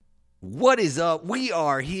What is up? We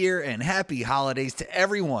are here, and happy holidays to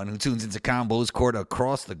everyone who tunes into Combos Court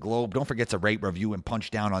across the globe. Don't forget to rate, review, and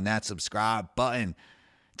punch down on that subscribe button.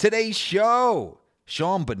 Today's show,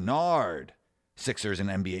 Sean Bernard, Sixers and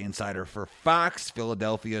NBA insider for Fox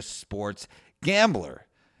Philadelphia Sports Gambler,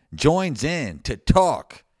 joins in to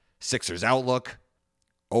talk Sixers outlook,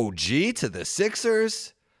 OG to the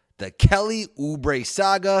Sixers, the Kelly Oubre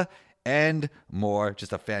saga, and more.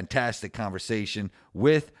 Just a fantastic conversation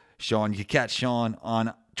with Sean. You can catch Sean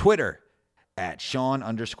on Twitter at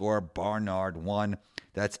Sean_Barnard1.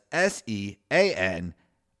 That's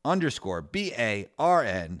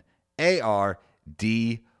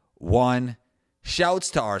SEAN_BARNARD1. Shouts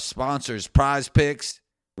to our sponsors, Prize Picks.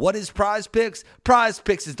 What is Prize Picks? Prize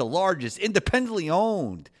Picks is the largest independently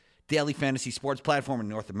owned daily fantasy sports platform in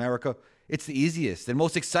North America. It's the easiest and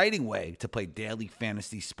most exciting way to play daily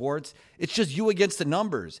fantasy sports. It's just you against the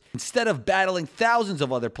numbers. Instead of battling thousands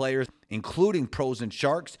of other players, including pros and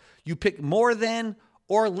sharks, you pick more than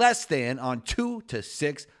or less than on 2 to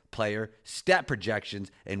 6 player stat projections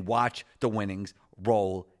and watch the winnings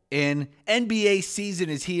roll in. NBA season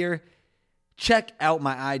is here. Check out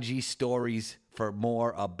my IG stories for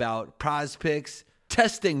more about Prize Picks.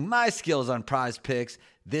 Testing my skills on Prize Picks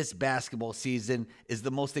this basketball season is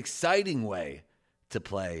the most exciting way to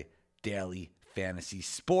play daily fantasy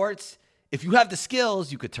sports. If you have the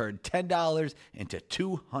skills, you could turn $10 into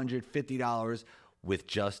 $250 with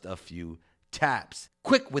just a few taps.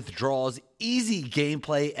 Quick withdrawals, easy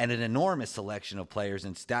gameplay, and an enormous selection of players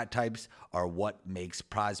and stat types are what makes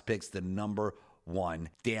Prize Picks the number one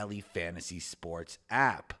daily fantasy sports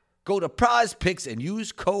app. Go to Prize Picks and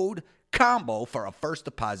use code COMBO for a first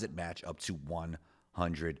deposit match up to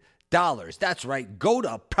 $100. That's right. Go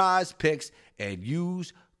to Prize Picks and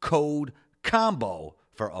use code COMBO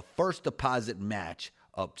for a first deposit match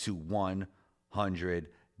up to $100.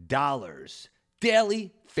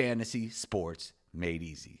 Daily fantasy sports made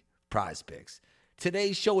easy. Prize Picks.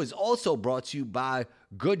 Today's show is also brought to you by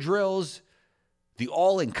Good Drills, the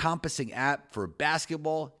all-encompassing app for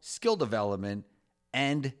basketball, skill development,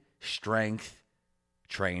 and strength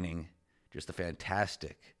training. Just a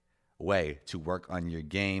fantastic way to work on your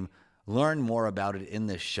game. Learn more about it in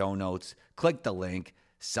the show notes. Click the link.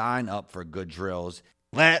 Sign up for Good Drills.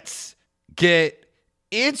 Let's get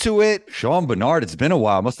into it. Sean Bernard, it's been a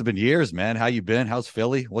while. Must have been years, man. How you been? How's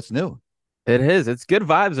Philly? What's new? It is. It's good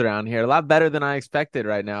vibes around here. A lot better than I expected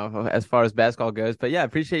right now as far as basketball goes. But yeah,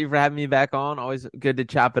 appreciate you for having me back on. Always good to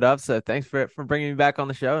chop it up. So thanks for bringing me back on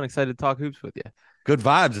the show, and excited to talk hoops with you. Good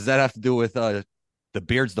vibes. Does that have to do with the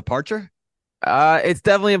Beard's departure? It's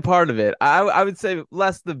definitely a part of it. I would say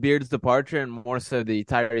less the Beard's departure and more so the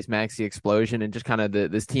Tyrese Maxey explosion and just kind of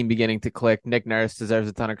this team beginning to click. Nick Nurse deserves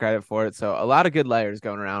a ton of credit for it. So a lot of good layers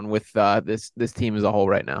going around with this team as a whole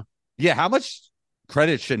right now. Yeah, how much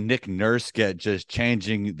credit should Nick Nurse get just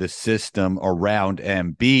changing the system around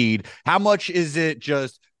Embiid? How much is it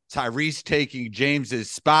just Tyrese taking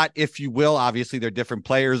James's spot, if you will? Obviously, they're different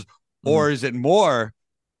players. Or is it more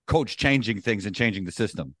coach changing things and changing the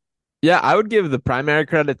system? Yeah, I would give the primary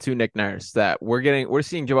credit to Nick Nurse that we're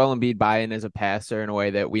seeing Joel Embiid buy in as a passer in a way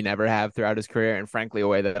that we never have throughout his career, and frankly, a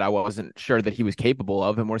way that I wasn't sure that he was capable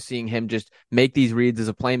of. And we're seeing him just make these reads as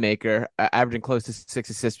a playmaker, averaging close to 6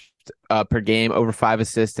 assists per game, over 5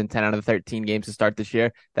 assists in 10 out of the 13 games to start this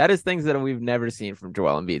year. That is things that we've never seen from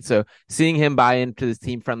Joel Embiid. So seeing him buy into this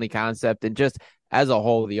team-friendly concept and just as a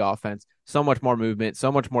whole, the offense, so much more movement,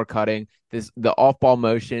 so much more cutting, the off-ball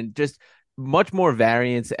motion, just much more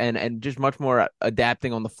variance and just much more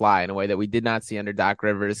adapting on the fly in a way that we did not see under Doc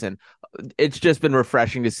Rivers. And it's just been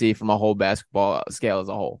refreshing to see from a whole basketball scale as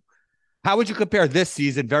a whole. How would you compare this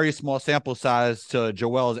season, very small sample size, to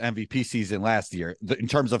Joel's MVP season last year in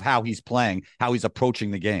terms of how he's playing, how he's approaching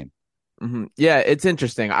the game? Mm-hmm. Yeah, it's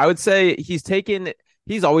interesting. I would say he's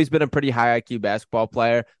always been a pretty high IQ basketball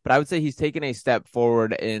player, but I would say he's taken a step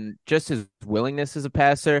forward in just his willingness as a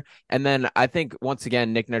passer. And then I think, once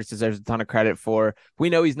again, Nick Nurse deserves a ton of credit for,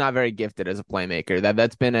 we know he's not very gifted as a playmaker.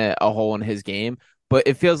 That's been a hole in his game. But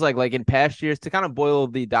it feels like in past years, to kind of boil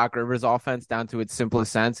the Doc Rivers offense down to its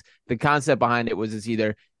simplest sense, the concept behind it was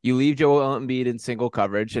either you leave Joel Embiid in single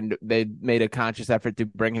coverage, and they made a conscious effort to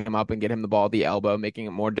bring him up and get him the ball at the elbow, making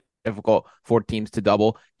it more difficult for teams to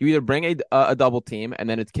double. You either bring a double team, and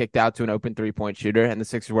then it's kicked out to an open three-point shooter, and the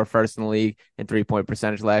Sixers were first in the league in three-point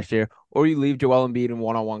percentage last year, or you leave Joel Embiid in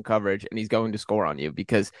one-on-one coverage, and he's going to score on you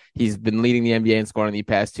because he's been leading the NBA in scoring the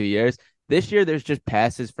past 2 years. This year, there's just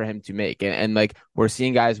passes for him to make. And we're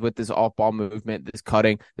seeing guys with this off-ball movement, this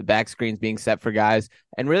cutting, the back screens being set for guys,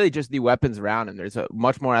 and really just the weapons around him. There's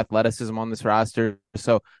much more athleticism on this roster.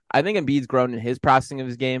 So I think Embiid's grown in his processing of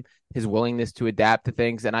his game. his willingness to adapt to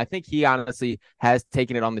things. And I think he honestly has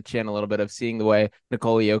taken it on the chin a little bit of seeing the way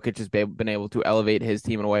Nikola Jokic has been able to elevate his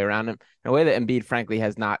team in a way around him in a way that Embiid, frankly,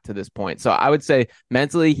 has not to this point. So I would say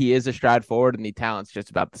mentally, he is a stride forward, and the talent's just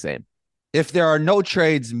about the same. If there are no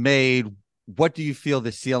trades made, what do you feel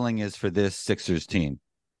the ceiling is for this Sixers team?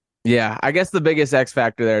 Yeah, I guess the biggest X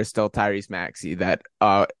factor there is still Tyrese Maxey. That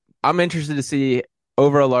I'm interested to see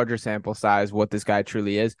over a larger sample size what this guy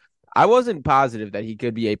truly is. I wasn't positive that he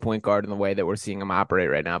could be a point guard in the way that we're seeing him operate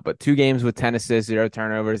right now, but 2 games with 10 assists, 0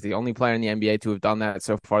 turnovers, the only player in the NBA to have done that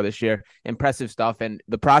so far this year. Impressive stuff. And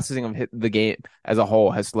the processing of the game as a whole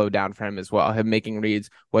has slowed down for him as well. Him making reads,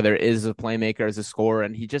 whether it is a playmaker, as a scorer,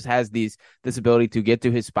 and he just has this ability to get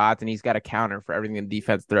to his spots, and he's got a counter for everything the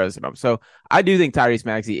defense throws at him. So I do think Tyrese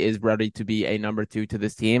Maxey is ready to be a number 2 to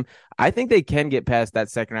this team. I think they can get past that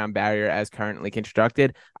second round barrier as currently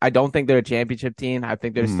constructed. I don't think they're a championship team. I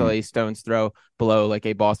think they're still a stone's throw below like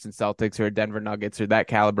a Boston Celtics or a Denver Nuggets or that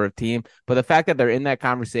caliber of team. But the fact that they're in that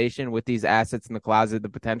conversation with these assets in the closet, the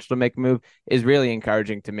potential to make a move is really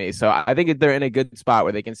encouraging to me. So I think they're in a good spot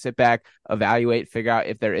where they can sit back, evaluate, figure out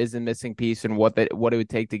if there is a missing piece and what it would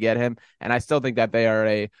take to get him. And I still think that they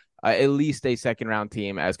are at least a second round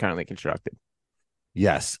team as currently constructed.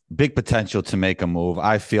 Yes, big potential to make a move.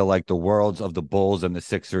 I feel like the worlds of the Bulls and the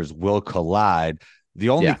Sixers will collide. The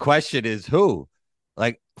only question is who?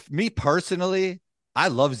 Like me personally, I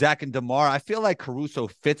love Zach and DeMar. I feel like Caruso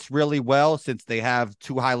fits really well since they have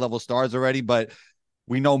 2 high-level stars already, but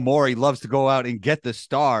we know Morey loves to go out and get the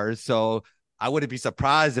stars. So I wouldn't be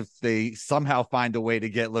surprised if they somehow find a way to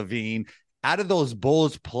get Levine. Out of those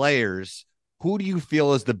Bulls players, who do you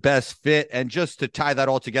feel is the best fit? And just to tie that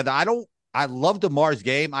all together, I love DeMar's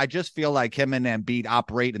game. I just feel like him and Embiid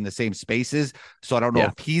operate in the same spaces. So I don't know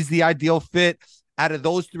if he's the ideal fit. Out of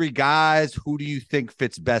those 3 guys, who do you think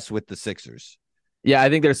fits best with the Sixers? Yeah, I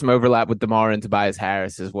think there's some overlap with DeMar and Tobias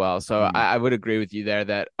Harris as well. So I would agree with you there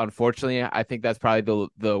that unfortunately, I think that's probably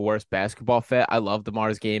the worst basketball fit. I love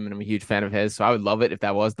DeMar's game and I'm a huge fan of his. So I would love it if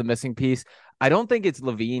that was the missing piece. I don't think it's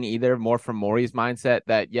Levine either, more from Morey's mindset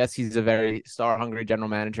that, yes, he's a very star hungry general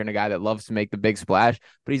manager and a guy that loves to make the big splash,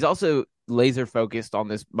 but he's also laser focused on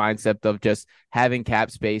this mindset of just having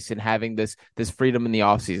cap space and having this freedom in the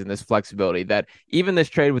offseason, this flexibility that even this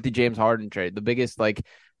trade with the James Harden trade, the biggest like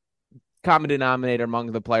common denominator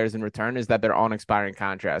among the players in return is that they're on expiring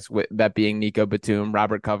contracts, with that being Nico Batum,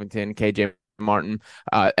 Robert Covington, KJ Martin,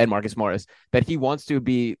 and Marcus Morris, that he wants to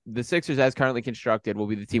be the Sixers as currently constructed will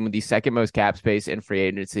be the team with the second most cap space in free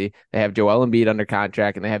agency. They have Joel Embiid under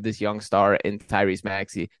contract and they have this young star in Tyrese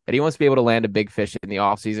Maxey that he wants to be able to land a big fish in the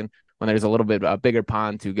offseason when there's a little bit a bigger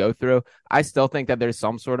pond to go through. I still think that there's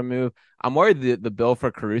some sort of move. I'm worried the bill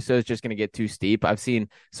for Caruso is just going to get too steep. I've seen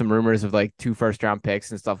some rumors of like 2 first-round picks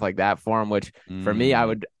and stuff like that for him, which for me, I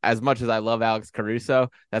would, as much as I love Alex Caruso,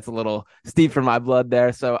 that's a little steep for my blood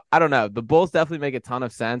there. So I don't know. The Bulls definitely make a ton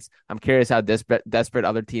of sense. I'm curious how desperate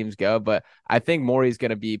other teams go, but I think Morey's going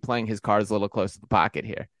to be playing his cards a little close to the pocket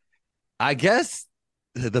here. I guess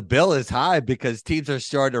the bill is high because teams are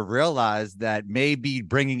starting to realize that maybe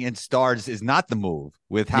bringing in stars is not the move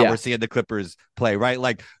with how we're seeing the Clippers play, right?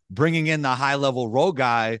 Like bringing in the high-level role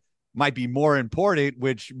guy might be more important,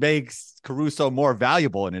 which makes Caruso more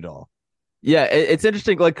valuable in it all. Yeah, it's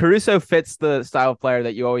interesting. Like Caruso fits the style of player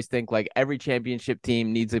that you always think like every championship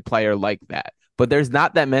team needs a player like that. But there's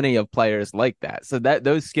not that many of players like that. So that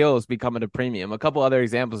those skills become at a premium. A couple other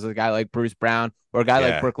examples is a guy like Bruce Brown or a guy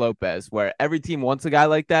like Brook Lopez, where every team wants a guy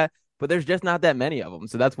like that, but there's just not that many of them.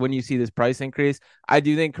 So that's when you see this price increase. I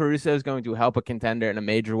do think Caruso is going to help a contender in a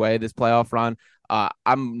major way this playoff run.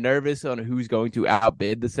 I'm nervous on who's going to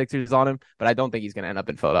outbid the Sixers on him, but I don't think he's going to end up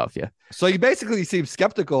in Philadelphia. So you basically seem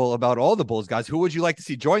skeptical about all the Bulls guys. Who would you like to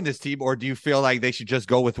see join this team, or do you feel like they should just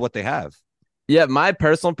go with what they have? Yeah, my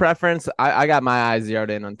personal preference, I got my eyes zeroed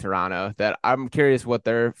in on Toronto. That I'm curious what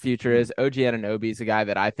their future is. OG Anunoby is a guy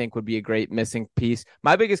that I think would be a great missing piece.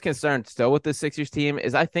 My biggest concern still with the Sixers team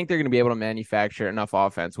is I think they're going to be able to manufacture enough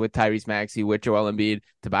offense with Tyrese Maxey, with Joel Embiid.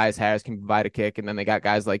 Tobias Harris can provide a kick, and then they got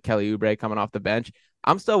guys like Kelly Oubre coming off the bench.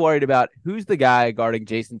 I'm still worried about who's the guy guarding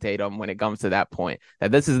Jason Tatum when it comes to that point.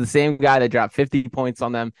 That this is the same guy that dropped 50 points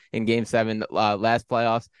on them in Game 7 last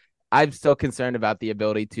playoffs. I'm still concerned about the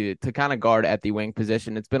ability to kind of guard at the wing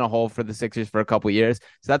position. It's been a hole for the Sixers for a couple of years.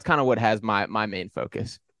 So that's kind of what has my main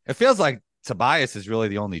focus. It feels like Tobias is really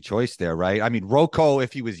the only choice there, right? I mean, Rocco,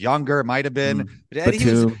 if he was younger, might have been. But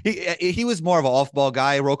he was more of an off-ball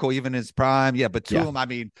guy. Rocco, even in his prime. Yeah, Batum, I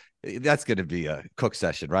mean, that's going to be a cook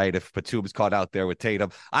session, right? If Batum's caught out there with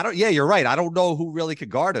Tatum. You're right. I don't know who really could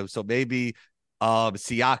guard him. So maybe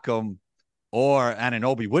Siakam or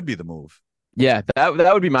Anunoby would be the move. Yeah, that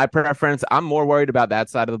would be my preference. I'm more worried about that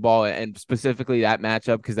side of the ball and specifically that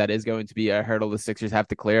matchup because that is going to be a hurdle the Sixers have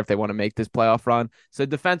to clear if they want to make this playoff run. So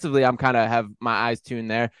defensively, I'm kind of have my eyes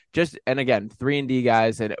tuned there. Just and again, 3-and-D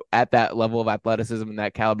guys and at that level of athleticism and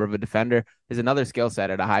that caliber of a defender is another skill set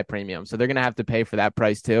at a high premium. So they're going to have to pay for that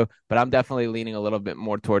price too. But I'm definitely leaning a little bit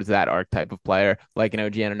more towards that archetype of player, like an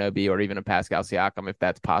OG Anunoby or even a Pascal Siakam, if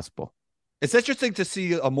that's possible. It's interesting to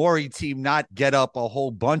see a Maury team not get up a whole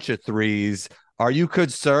bunch of threes. Are you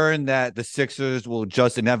concerned that the Sixers will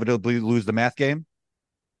just inevitably lose the math game?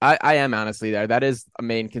 I am honestly there. That is a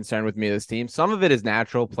main concern with me, this team. Some of it is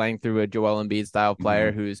natural playing through a Joel Embiid style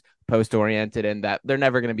player Mhm. who's post oriented and that they're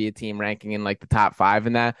never going to be a team ranking in like the top five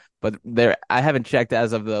in that. But I haven't checked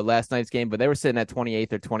as of the last night's game, but they were sitting at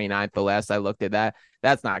 28th or 29th the last I looked at that.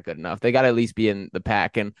 That's not good enough. They got to at least be in the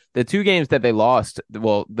pack. And the two games that they lost,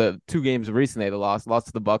 well, the two games recently they lost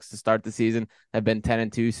to the Bucks to start the season, have been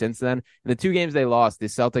 10-2 since then. In the two games they lost, the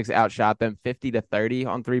Celtics outshot them 50-30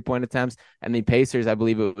 on 3-point attempts, and the Pacers, I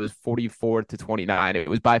believe it was 44-29. It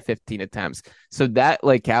was by 15 attempts. So that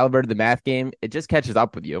like caliber to the math game, it just catches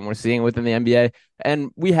up with you, and we're seeing it within the NBA.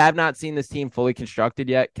 And we have not seen this team fully constructed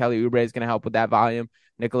yet. Kelly Oubre is going to help with that volume.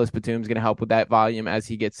 Nicholas Batum is going to help with that volume as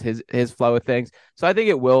he gets his flow of things. So I think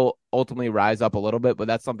it will ultimately rise up a little bit, but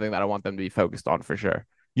that's something that I want them to be focused on for sure.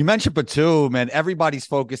 You mentioned Batum, and everybody's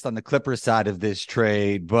focused on the Clippers side of this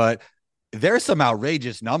trade, but there's some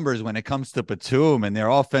outrageous numbers when it comes to Batum and their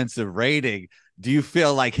offensive rating. Do you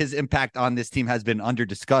feel like his impact on this team has been under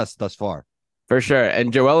discussed thus far? For sure.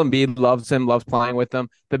 And Joel Embiid loves him, loves playing with him.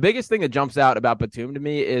 The biggest thing that jumps out about Batum to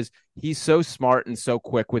me is he's so smart and so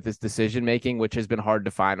quick with his decision making, which has been hard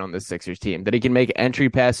to find on the Sixers team. That he can make entry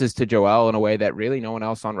passes to Joel in a way that really no one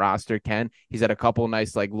else on roster can. He's had a couple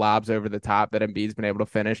nice like lobs over the top that Embiid's been able to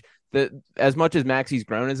finish. As much as Maxi's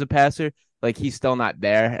grown as a passer, like he's still not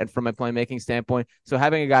there and from a playmaking standpoint. So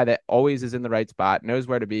having a guy that always is in the right spot, knows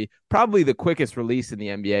where to be, probably the quickest release in the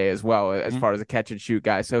NBA as well, as Mhm. far as a catch and shoot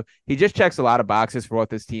guy. So he just checks a lot of boxes for what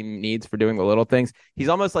this team needs for doing the little things. He's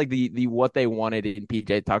almost like the what they wanted in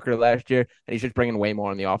PJ Tucker last year, and he's just bringing way more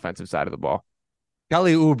on the offensive side of the ball.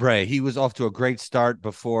 Kelly Oubre, he was off to a great start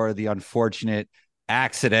before the unfortunate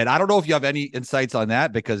accident. I don't know if you have any insights on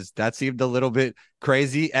that because that seemed a little bit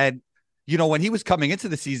crazy. And, when he was coming into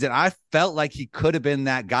the season, I felt like he could have been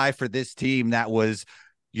that guy for this team that was,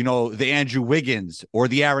 the Andrew Wiggins or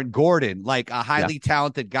the Aaron Gordon, like a Yeah. highly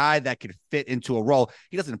talented guy that could fit into a role.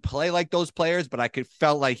 He doesn't play like those players, but I could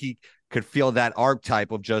felt like he could feel that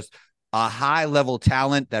archetype of just a high level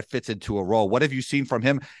talent that fits into a role. What have you seen from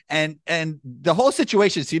him? And the whole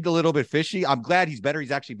situation seemed a little bit fishy. I'm glad he's better.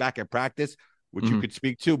 He's actually back at practice, which you Mhm. could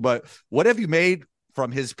speak to. But what have you made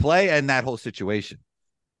from his play and that whole situation?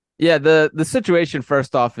 Yeah, the situation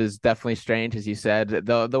first off is definitely strange, as you said.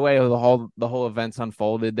 The way the whole events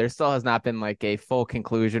unfolded, there still has not been like a full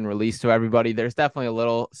conclusion released to everybody. There's definitely a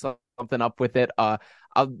little something up with it.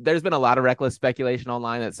 There's been a lot of reckless speculation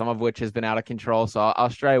online that some of which has been out of control. So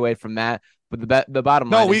I'll stray away from that. But the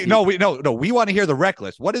bottom No, line is we he, no we no no we want to hear the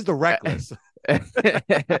reckless. What is the reckless? yeah,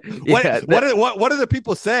 What are the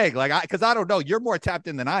people saying? Like, because I don't know. You're more tapped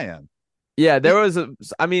in than I am. yeah, there was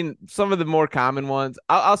I mean, some of the more common ones.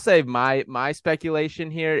 I'll say my speculation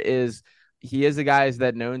here is he is a guy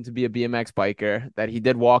that known to be a BMX biker, that he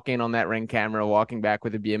did walk in on that ring camera, walking back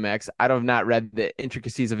with a BMX. I have not read the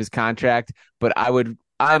intricacies of his contract, but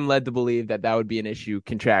I'm led to believe that that would be an issue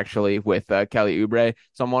contractually with Kelly Oubre.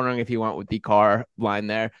 So I'm wondering if he went with the car line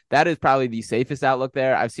there. That is probably the safest outlook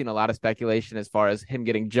there. I've seen a lot of speculation as far as him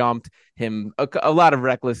getting jumped, a lot of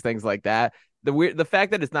reckless things like that. The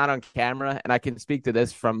fact that it's not on camera, and I can speak to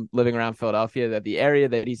this from living around Philadelphia, that the area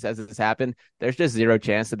that he says this happened, there's just zero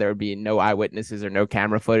chance that there would be no eyewitnesses or no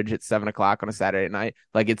camera footage at 7 o'clock on a Saturday night.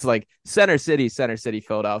 Like it's like center city,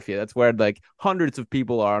 Philadelphia. That's where like hundreds of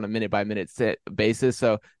people are on a minute by minute basis.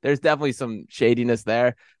 So there's definitely some shadiness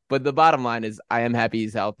there. But the bottom line is, I am happy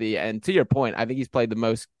he's healthy. And to your point, I think he's played the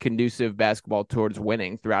most conducive basketball towards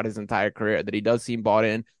winning throughout his entire career. That he does seem bought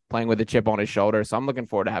in, playing with a chip on his shoulder. So I'm looking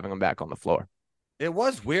forward to having him back on the floor. It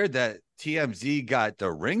was weird that TMZ got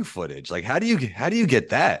the ring footage. Like, how do you get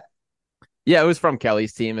that? Yeah, it was from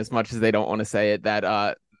Kelly's team. As much as they don't want to say it, that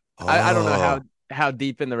I don't know Oh, how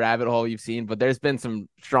deep in the rabbit hole you've seen, but there's been some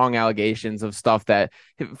strong allegations of stuff that,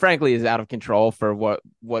 frankly, is out of control for what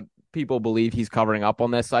people believe he's covering up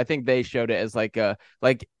on this. So I think they showed it as like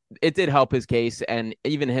it did help his case, and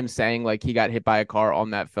even him saying like he got hit by a car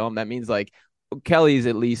on that film, that means like Kelly's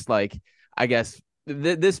at least like I guess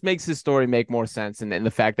this makes his story make more sense, and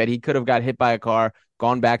the fact that he could have got hit by a car,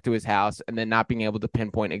 gone back to his house, and then not being able to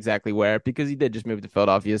pinpoint exactly where, because he did just move to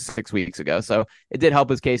Philadelphia 6 weeks ago. So it did help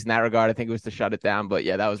his case in that regard. I think it was to shut it down, but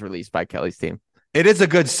yeah, that was released by Kelly's team. It is a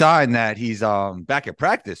good sign that he's back at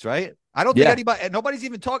practice, right? I don't think Yeah. nobody's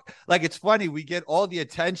even talk. Like, it's funny, we get all the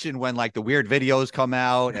attention when like the weird videos come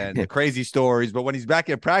out and the crazy stories, but when he's back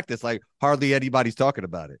at practice, like hardly anybody's talking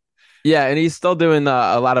about it. Yeah, and he's still doing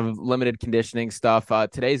a lot of limited conditioning stuff.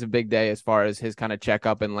 Today's a big day as far as his kind of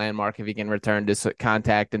checkup and landmark if he can return to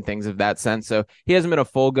contact and things of that sense. So he hasn't been a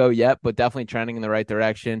full go yet, but definitely trending in the right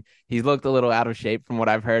direction. He's looked a little out of shape from what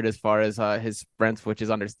I've heard as far as his sprints, which is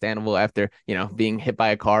understandable after, being hit by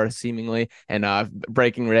a car seemingly and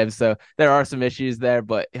breaking ribs. So there are some issues there,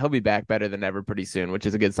 but he'll be back better than ever pretty soon, which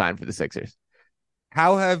is a good sign for the Sixers.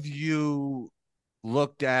 How have you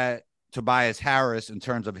looked at Tobias Harris in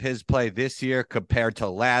terms of his play this year compared to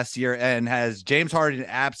last year? And has James Harden's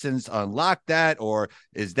absence unlocked that, or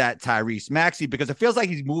is that Tyrese Maxey? Because it feels like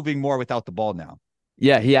he's moving more without the ball now.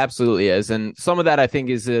 Yeah, he absolutely is. And some of that, I think,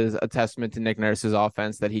 is a testament to Nick Nurse's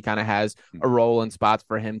offense, that he kind of has a role and spots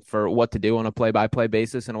for him for what to do on a play-by-play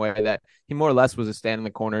basis, in a way that he more or less was a stand in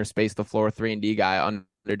the corner, space the floor 3-and-D guy under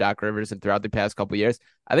Doc Rivers and throughout the past couple of years.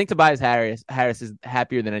 I think Tobias Harris is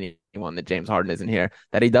happier than anyone that James Harden isn't here,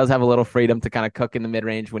 that he does have a little freedom to kind of cook in the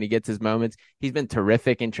mid-range when he gets his moments. He's been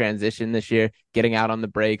terrific in transition this year, getting out on the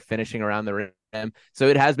break, finishing around the rim. So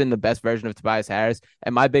it has been the best version of Tobias Harris.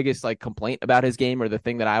 And my biggest complaint about his game, or the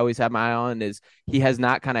thing that I always have my eye on, is he has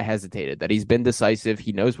not kind of hesitated, that he's been decisive.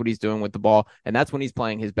 He knows what he's doing with the ball, and that's when he's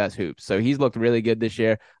playing his best hoops. So he's looked really good this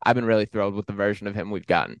year. I've been really thrilled with the version of him we've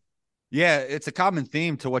gotten. Yeah, it's a common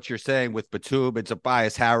theme to what you're saying with Batum. It's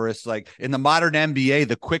Tobias Harris. Like, in the modern NBA,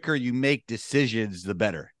 the quicker you make decisions, the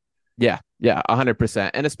better. Yeah, 100%.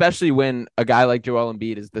 And especially when a guy like Joel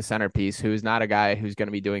Embiid is the centerpiece, who is not a guy who's going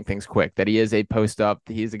to be doing things quick, that he is a post up.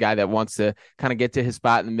 He's a guy that wants to kind of get to his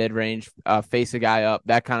spot in the mid range, face a guy up.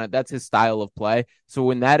 That's his style of play. So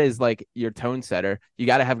when that is like your tone setter, you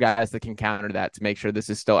got to have guys that can counter that to make sure this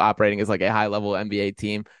is still operating as like a high level NBA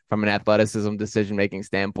team from an athleticism decision making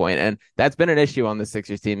standpoint. And that's been an issue on the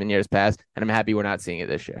Sixers team in years past. And I'm happy we're not seeing it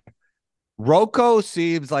this year. Rocco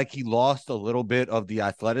seems like he lost a little bit of the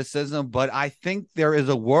athleticism, but I think there is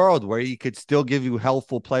a world where he could still give you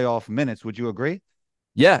helpful playoff minutes. Would you agree?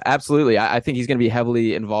 Yeah, absolutely. I think he's going to be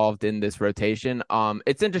heavily involved in this rotation.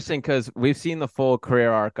 It's interesting because we've seen the full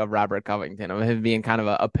career arc of Robert Covington, of him being kind of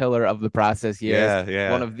a pillar of the process years, Yeah.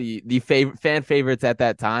 one of the fan favorites at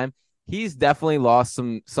that time. He's definitely lost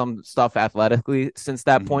some stuff athletically since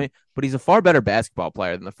that point, but he's a far better basketball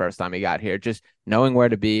player than the first time he got here. Just knowing where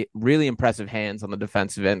to be, really impressive hands on the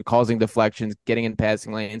defensive end, causing deflections, getting in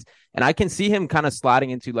passing lanes. And I can see him kind of sliding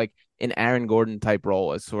into like an Aaron Gordon type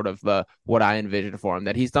role as sort of what I envisioned for him,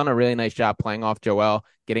 that he's done a really nice job playing off Joel,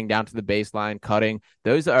 getting down to the baseline, cutting.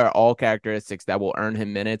 Those are all characteristics that will earn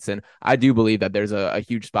him minutes. And I do believe that there's a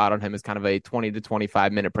huge spot on him as kind of a 20 to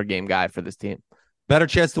 25 minute per game guy for this team. Better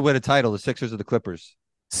chance to win a title, the Sixers or the Clippers?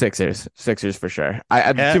 Sixers for sure. I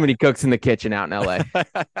have too many cooks in the kitchen out in LA.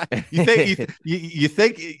 you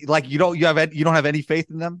think like you don't have any faith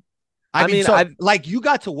in them? I mean, so, like, you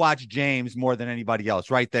got to watch James more than anybody else,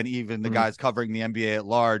 right? Than even the guys covering the NBA at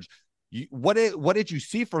large. What did you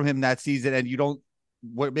see from him that season? And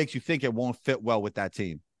what makes you think it won't fit well with that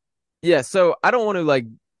team? Yeah, so I don't want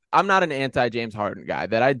to I'm not an anti-James Harden guy.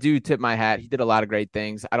 That I do tip my hat. He did a lot of great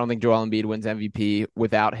things. I don't think Joel Embiid wins MVP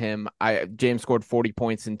without him. James scored 40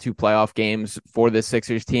 points in 2 playoff games for the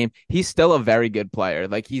Sixers team. He's still a very good player.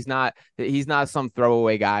 Like, he's not some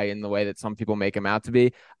throwaway guy in the way that some people make him out to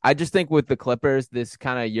be. I just think with the Clippers, this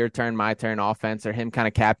kind of your turn, my turn offense, or him kind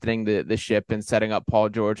of captaining the ship and setting up Paul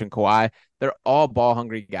George and Kawhi, they're all ball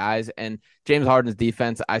hungry guys. And James Harden's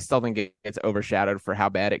defense, I still think it gets overshadowed for how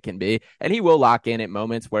bad it can be. And he will lock in at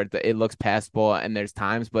moments where it looks passable and there's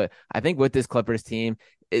times. But I think with this Clippers team,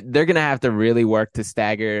 they're going to have to really work to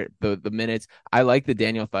stagger the minutes. I like the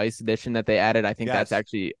Daniel Theis addition that they added. I think that's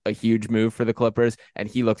actually a huge move for the Clippers, and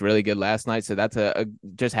he looked really good last night. So that's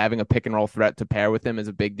just having a pick and roll threat to pair with him is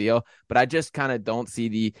a big deal. But I just kind of don't see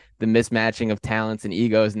the mismatching of talents and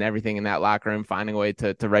egos and everything in that locker room finding a way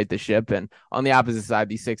to right the ship. And on the opposite side,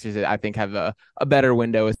 the Sixers, I think, have a better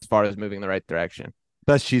window as far as moving in the right direction.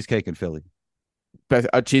 Best cheesecake in Philly.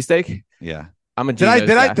 A cheesesteak? Yeah. I'm a did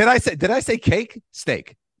I say cake?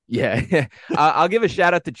 Steak. Yeah. I'll give a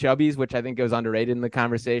shout out to Chubby's, which I think goes underrated in the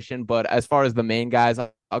conversation. But as far as the main guys,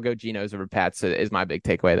 I'll go Geno's over Pat's is my big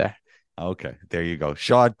takeaway there. Okay, there you go.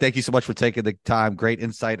 Sean, thank you so much for taking the time. Great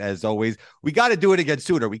insight as always. We got to do it again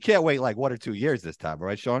sooner. We can't wait like 1 or 2 years this time. All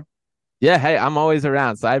right, Sean? Yeah, hey, I'm always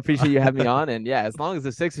around, so I appreciate you having me on. And yeah, as long as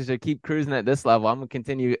the Sixers should keep cruising at this level, I'm gonna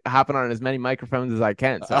continue hopping on as many microphones as I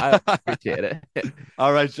can. So I appreciate it.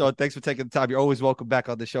 All right, Sean. Thanks for taking the time. You're always welcome back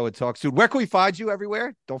on the show and talk soon. Where can we find you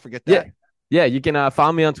everywhere? Don't forget Yeah. that. Yeah, you can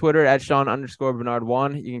follow me on Twitter at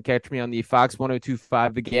Sean_Bernard1. You can catch me on the Fox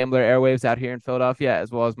 1025 The Gambler airwaves out here in Philadelphia,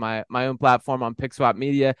 as well as my own platform on PickSwap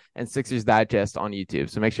Media and Sixers Digest on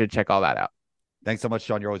YouTube. So make sure to check all that out. Thanks so much,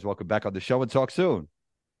 Sean. You're always welcome back on the show and talk soon.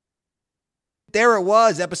 There it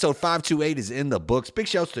was. Episode 528 is in the books. Big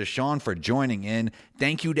shouts to Sean for joining in.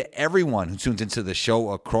 Thank you to everyone who tunes into the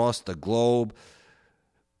show across the globe.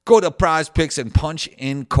 Go to Prize Picks and punch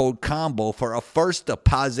in code COMBO for a first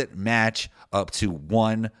deposit match up to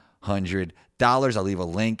 $100. I'll leave a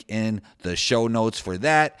link in the show notes for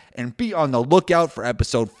that. And be on the lookout for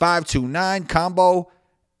episode 529. Combo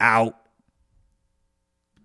out.